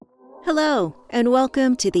Hello, and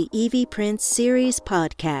welcome to the Evie Prince Series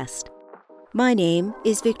podcast. My name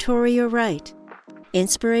is Victoria Wright,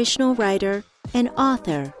 inspirational writer and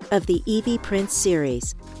author of the Evie Prince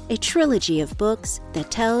Series, a trilogy of books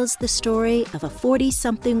that tells the story of a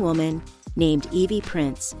 40-something woman named Evie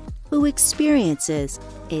Prince who experiences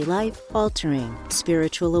a life-altering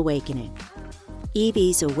spiritual awakening.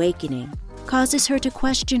 Evie's awakening causes her to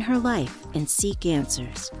question her life and seek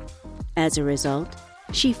answers. As a result,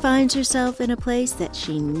 she finds herself in a place that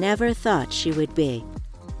she never thought she would be.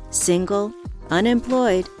 Single,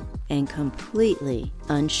 unemployed, and completely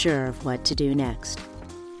unsure of what to do next.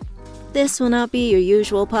 This will not be your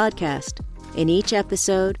usual podcast. In each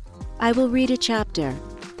episode, I will read a chapter,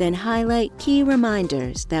 then highlight key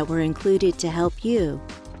reminders that were included to help you,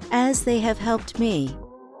 as they have helped me,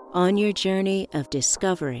 on your journey of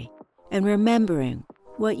discovery and remembering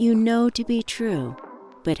what you know to be true,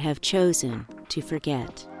 but have chosen to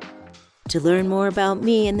forget. To learn more about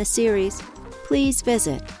me in the series, please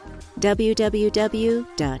visit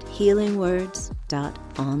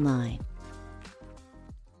www.healingwords.online.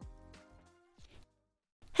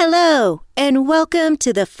 Hello, and welcome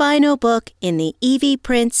to the final book in the Evie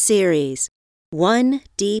Prince series, One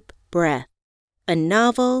Deep Breath, a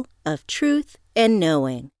novel of truth and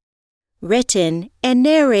knowing. Written and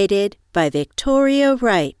narrated by Victoria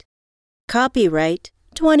Wright. Copyright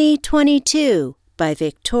 2022 by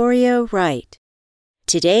Victoria Wright.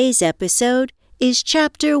 Today's episode is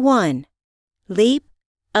Chapter 1, Leap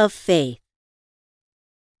of Faith.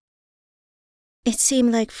 It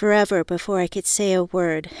seemed like forever before I could say a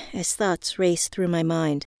word as thoughts raced through my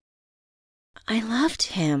mind. I loved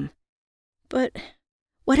him. But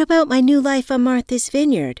what about my new life on Martha's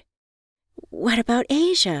Vineyard? What about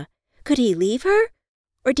Asia? Could he leave her?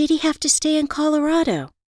 Or did he have to stay in Colorado?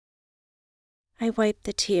 I wiped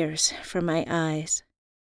the tears from my eyes.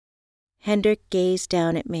 Hendrik gazed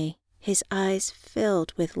down at me, his eyes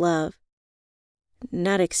filled with love.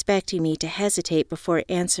 Not expecting me to hesitate before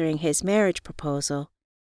answering his marriage proposal,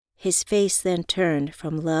 his face then turned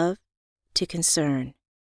from love to concern.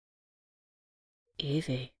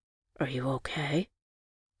 Evie, are you okay?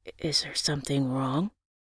 Is there something wrong?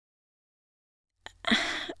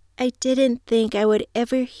 I didn't think I would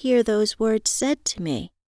ever hear those words said to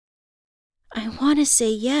me. I want to say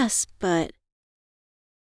yes, but...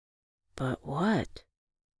 But what?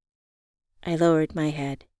 I lowered my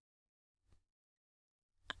head.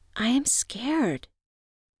 I am scared.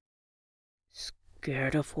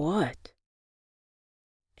 Scared of what?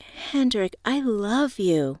 Hendrik, I love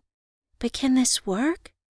you. But can this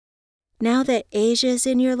work? Now that Asia is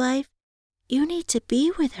in your life, you need to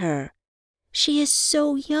be with her. She is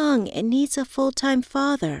so young and needs a full-time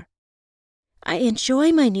father. I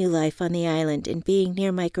enjoy my new life on the island and being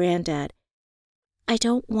near my granddad. I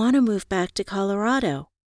don't want to move back to Colorado.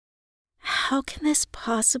 How can this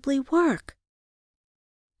possibly work?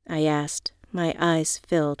 I asked, my eyes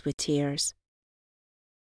filled with tears.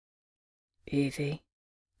 Evie,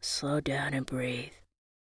 slow down and breathe.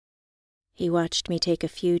 He watched me take a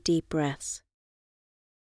few deep breaths.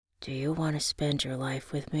 Do you want to spend your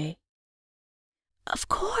life with me? Of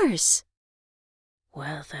course.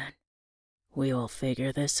 Well then, we will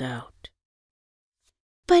figure this out.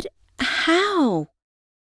 But how?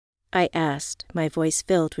 I asked, my voice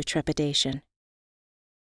filled with trepidation.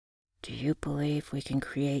 Do you believe we can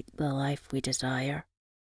create the life we desire?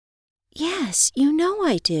 Yes, you know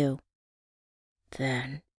I do.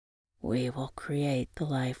 Then we will create the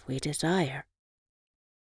life we desire.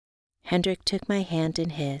 Hendrik took my hand in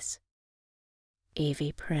his.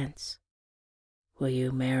 Evie Prince, will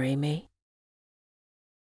you marry me?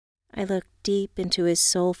 I looked deep into his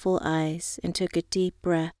soulful eyes and took a deep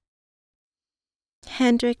breath.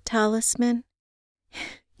 Hendrik Talisman?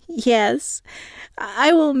 Yes,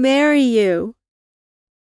 I will marry you.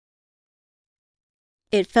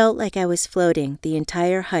 It felt like I was floating the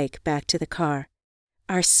entire hike back to the car.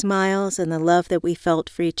 Our smiles and the love that we felt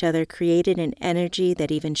for each other created an energy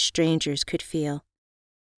that even strangers could feel.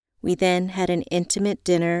 We then had an intimate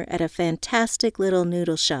dinner at a fantastic little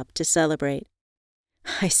noodle shop to celebrate.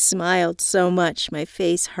 I smiled so much my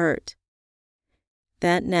face hurt.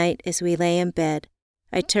 That night, as we lay in bed,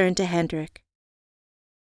 I turned to Hendrik.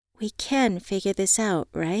 We can figure this out,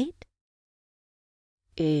 right?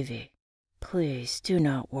 Evie, please do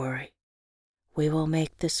not worry. We will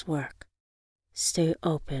make this work. Stay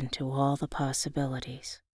open to all the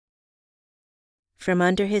possibilities. From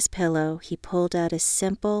under his pillow, he pulled out a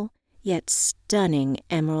simple yet stunning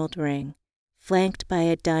emerald ring, flanked by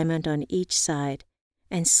a diamond on each side,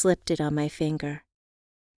 and slipped it on my finger.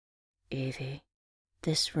 Evie,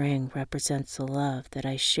 This ring represents the love that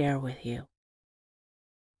I share with you.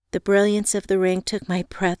 The brilliance of the ring took my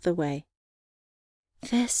breath away.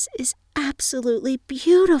 This is absolutely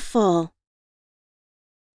beautiful.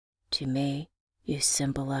 To me, you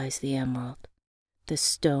symbolize the emerald, the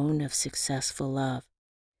stone of successful love.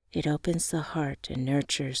 It opens the heart and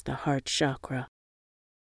nurtures the heart chakra.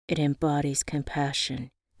 It embodies compassion,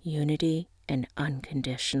 unity, and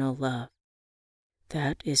unconditional love.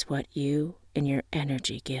 That is what you and your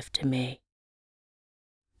energy give to me.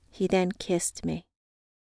 He then kissed me,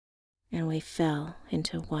 and we fell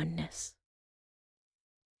into oneness.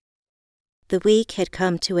 The week had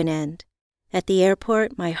come to an end. At the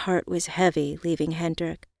airport, my heart was heavy leaving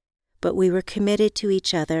Hendrik, but we were committed to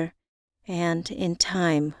each other, and in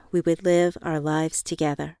time we would live our lives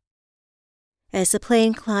together. As the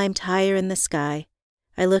plane climbed higher in the sky,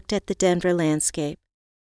 I looked at the Denver landscape.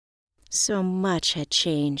 So much had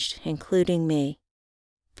changed, including me.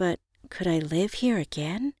 But could I live here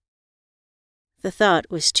again? The thought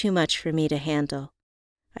was too much for me to handle.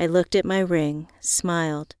 I looked at my ring,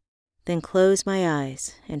 smiled, then closed my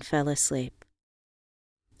eyes and fell asleep.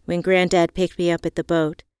 When Granddad picked me up at the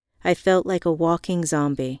boat, I felt like a walking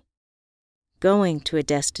zombie. Going to a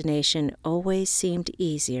destination always seemed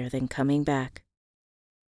easier than coming back.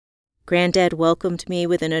 Granddad welcomed me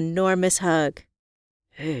with an enormous hug.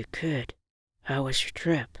 Hey, kid, how was your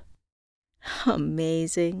trip?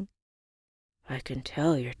 Amazing. I can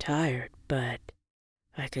tell you're tired, but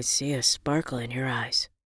I could see a sparkle in your eyes.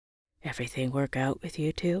 Everything work out with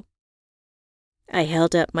you two? I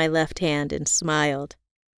held up my left hand and smiled.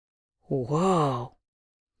 Whoa!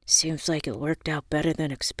 Seems like it worked out better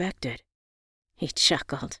than expected. He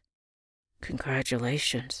chuckled.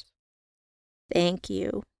 Congratulations. Thank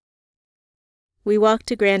you. We walked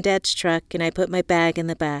to Granddad's truck and I put my bag in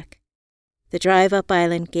the back. The drive up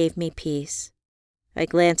island gave me peace. I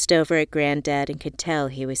glanced over at Granddad and could tell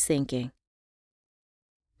he was thinking.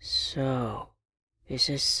 So, is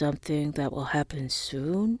this something that will happen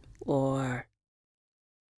soon, or?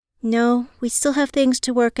 No, we still have things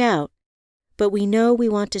to work out, but we know we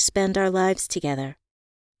want to spend our lives together.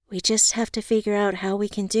 We just have to figure out how we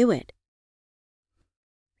can do it.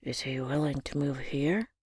 Is he willing to move here?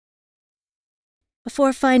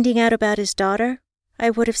 Before finding out about his daughter,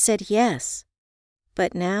 I would have said yes.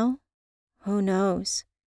 But now, who knows?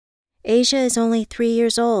 Asia is only 3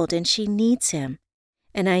 years old and she needs him,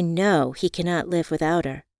 and I know he cannot live without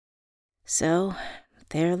her. So,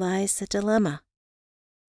 there lies the dilemma.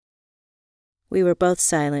 We were both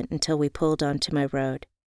silent until we pulled onto my road.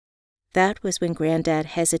 That was when Granddad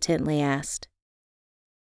hesitantly asked,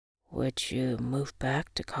 Would you move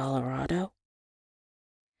back to Colorado?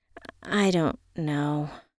 I don't know.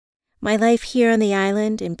 My life here on the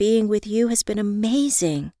island and being with you has been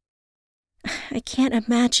amazing. I can't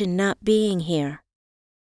imagine not being here.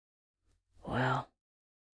 Well,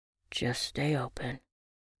 just stay open,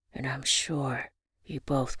 and I'm sure you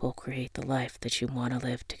both will create the life that you want to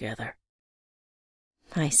live together.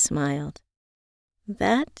 I smiled.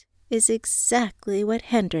 That is exactly what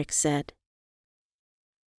Hendrik said.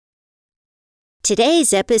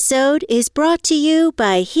 Today's episode is brought to you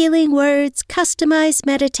by Healing Words Customized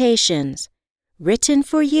Meditations, written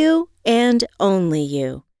for you and only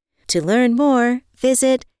you. To learn more,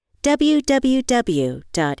 visit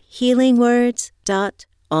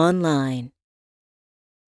www.healingwords.online.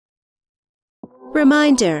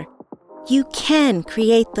 Reminder, you can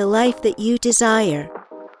create the life that you desire.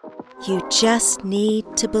 You just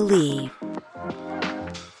need to believe.